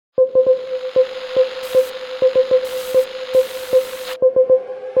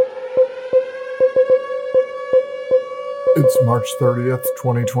March 30th,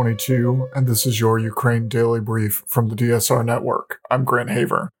 2022, and this is your Ukraine Daily Brief from the DSR Network. I'm Grant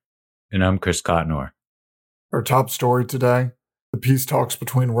Haver. And I'm Chris Cotnor. Our top story today: the peace talks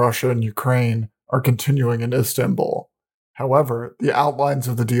between Russia and Ukraine are continuing in Istanbul. However, the outlines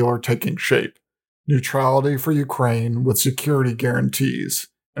of the deal are taking shape. Neutrality for Ukraine with security guarantees,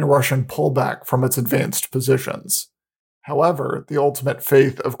 and Russian pullback from its advanced positions. However, the ultimate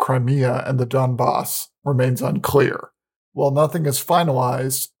fate of Crimea and the Donbass remains unclear. While nothing is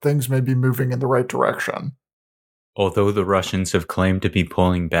finalized, things may be moving in the right direction. Although the Russians have claimed to be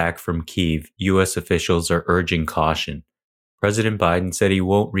pulling back from Kyiv, U.S. officials are urging caution. President Biden said he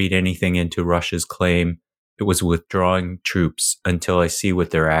won't read anything into Russia's claim it was withdrawing troops until I see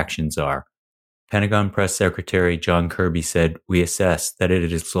what their actions are. Pentagon Press Secretary John Kirby said, "We assess that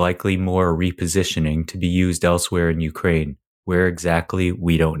it is likely more repositioning to be used elsewhere in Ukraine. Where exactly,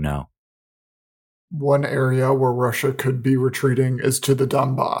 we don't know." One area where Russia could be retreating is to the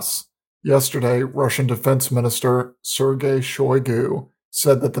Donbass. Yesterday, Russian Defense Minister Sergei Shoigu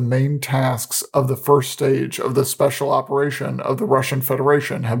said that the main tasks of the first stage of the special operation of the Russian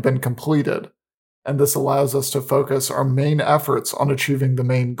Federation have been completed, and this allows us to focus our main efforts on achieving the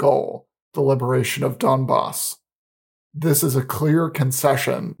main goal, the liberation of Donbass. This is a clear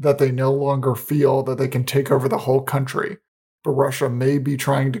concession that they no longer feel that they can take over the whole country, but Russia may be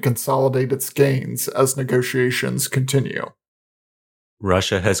trying to consolidate its gains as negotiations continue.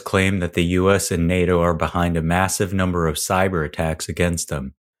 Russia has claimed that the U.S. and NATO are behind a massive number of cyber attacks against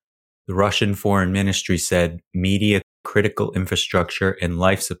them. The Russian Foreign Ministry said media, critical infrastructure, and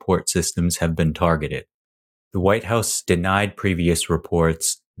life support systems have been targeted. The White House denied previous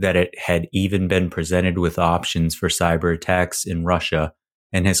reports that it had even been presented with options for cyber attacks in Russia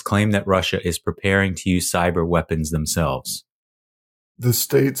and has claimed that Russia is preparing to use cyber weapons themselves. The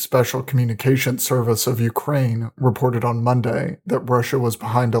State Special Communications Service of Ukraine reported on Monday that Russia was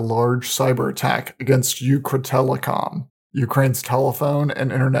behind a large cyber attack against Ukrtelecom, Ukraine's telephone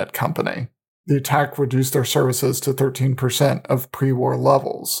and internet company. The attack reduced their services to 13% of pre-war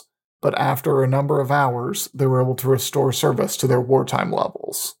levels, but after a number of hours, they were able to restore service to their wartime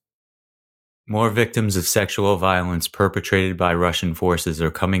levels. More victims of sexual violence perpetrated by Russian forces are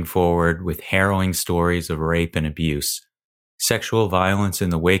coming forward with harrowing stories of rape and abuse. Sexual violence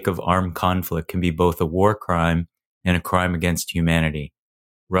in the wake of armed conflict can be both a war crime and a crime against humanity.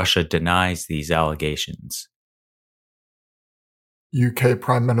 Russia denies these allegations. UK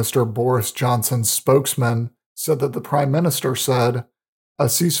Prime Minister Boris Johnson's spokesman said that the Prime Minister said, "A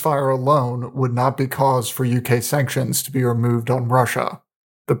ceasefire alone would not be cause for UK sanctions to be removed on Russia.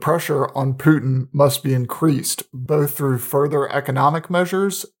 The pressure on Putin must be increased both through further economic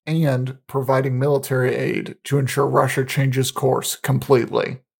measures and providing military aid to ensure Russia changes course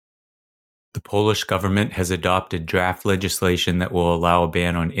completely." The Polish government has adopted draft legislation that will allow a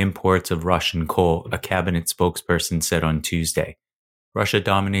ban on imports of Russian coal, a cabinet spokesperson said on Tuesday. Russia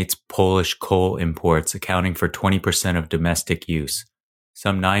dominates Polish coal imports, accounting for 20% of domestic use.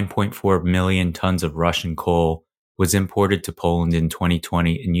 Some 9.4 million tons of Russian coal was imported to Poland in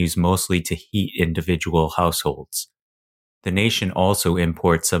 2020 and used mostly to heat individual households. The nation also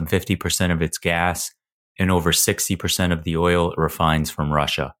imports some 50% of its gas and over 60% of the oil it refines from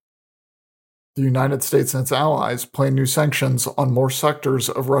Russia. The United States and its allies plan new sanctions on more sectors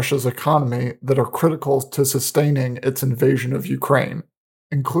of Russia's economy that are critical to sustaining its invasion of Ukraine,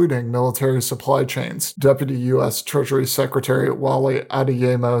 including military supply chains, Deputy U.S. Treasury Secretary Wally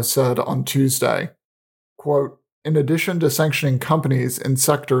Adeyemo said on Tuesday. Quote, "In addition to sanctioning companies in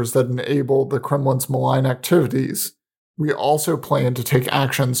sectors that enable the Kremlin's malign activities, we also plan to take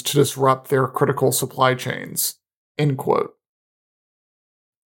actions to disrupt their critical supply chains." End quote.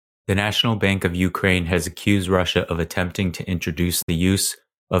 The National Bank of Ukraine has accused Russia of attempting to introduce the use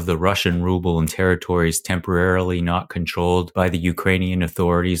of the Russian ruble in territories temporarily not controlled by the Ukrainian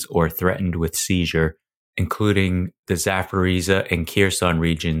authorities or threatened with seizure, including the Zaporizhzhia and Kherson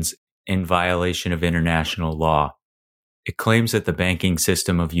regions, in violation of international law. It claims that the banking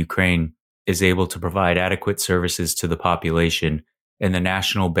system of Ukraine is able to provide adequate services to the population, and the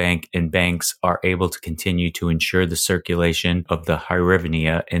national bank and banks are able to continue to ensure the circulation of the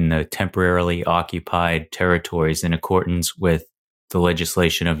hryvnia in the temporarily occupied territories in accordance with the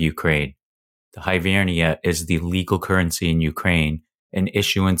legislation of Ukraine. The hryvnia is the legal currency in Ukraine, and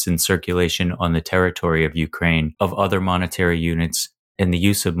issuance and circulation on the territory of Ukraine of other monetary units and the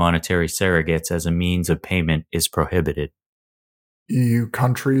use of monetary surrogates as a means of payment is prohibited. EU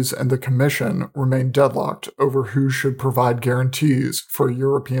countries and the Commission remain deadlocked over who should provide guarantees for a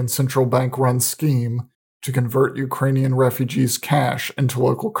European Central Bank-run scheme to convert Ukrainian refugees' cash into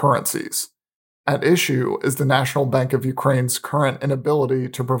local currencies. At issue is the National Bank of Ukraine's current inability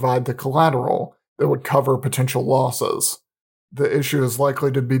to provide the collateral that would cover potential losses. The issue is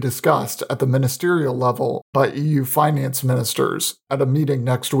likely to be discussed at the ministerial level by EU finance ministers at a meeting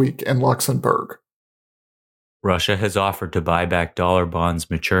next week in Luxembourg. Russia has offered to buy back dollar bonds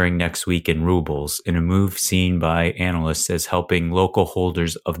maturing next week in rubles, in a move seen by analysts as helping local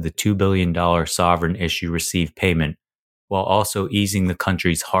holders of the $2 billion sovereign issue receive payment, while also easing the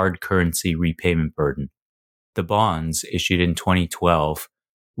country's hard currency repayment burden. The bonds, issued in 2012,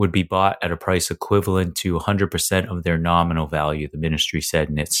 would be bought at a price equivalent to 100% of their nominal value, the ministry said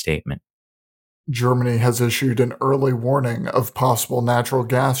in its statement. Germany has issued an early warning of possible natural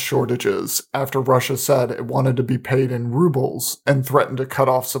gas shortages after Russia said it wanted to be paid in rubles and threatened to cut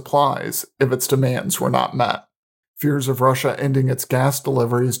off supplies if its demands were not met. Fears of Russia ending its gas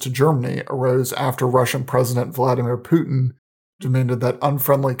deliveries to Germany arose after Russian President Vladimir Putin demanded that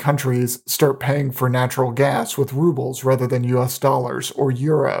unfriendly countries start paying for natural gas with rubles rather than US dollars or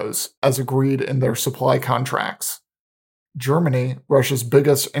euros, as agreed in their supply contracts. Germany, Russia's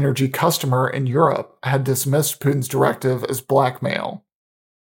biggest energy customer in Europe, had dismissed Putin's directive as blackmail.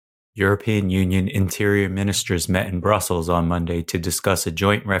 European Union interior ministers met in Brussels on Monday to discuss a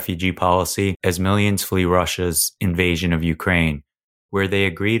joint refugee policy as millions flee Russia's invasion of Ukraine, where they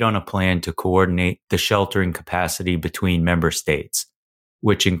agreed on a plan to coordinate the sheltering capacity between member states,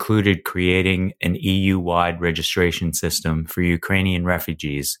 which included creating an EU-wide registration system for Ukrainian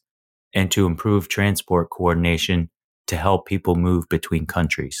refugees and to improve transport coordination to help people move between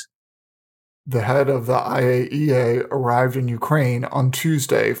countries. The head of the IAEA arrived in Ukraine on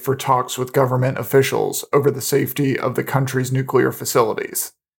Tuesday for talks with government officials over the safety of the country's nuclear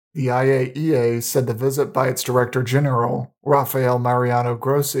facilities. The IAEA said the visit by its Director General, Rafael Mariano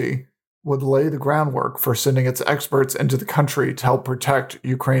Grossi, would lay the groundwork for sending its experts into the country to help protect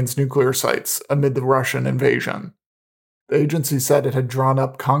Ukraine's nuclear sites amid the Russian invasion. The agency said it had drawn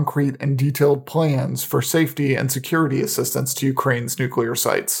up concrete and detailed plans for safety and security assistance to Ukraine's nuclear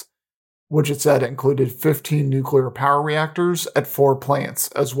sites, which it said included 15 nuclear power reactors at 4 plants,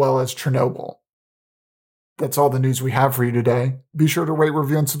 as well as Chernobyl. That's all the news we have for you today. Be sure to rate,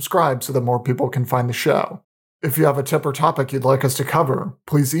 review, and subscribe so that more people can find the show. If you have a tip or topic you'd like us to cover,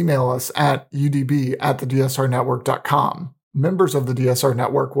 please email us at udb@thedsrnetwork.com. Members of the DSR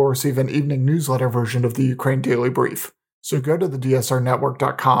Network will receive an evening newsletter version of the Ukraine Daily Brief. So go to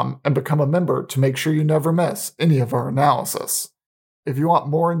thedsrnetwork.com and become a member to make sure you never miss any of our analysis. If you want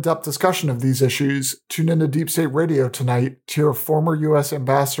more in-depth discussion of these issues, tune into Deep State Radio tonight to hear former U.S.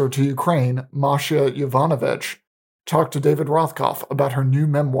 Ambassador to Ukraine, Masha Yovanovitch, talk to David Rothkopf about her new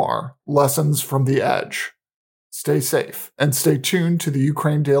memoir, Lessons from the Edge. Stay safe and stay tuned to the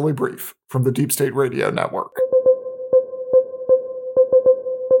Ukraine Daily Brief from the Deep State Radio Network.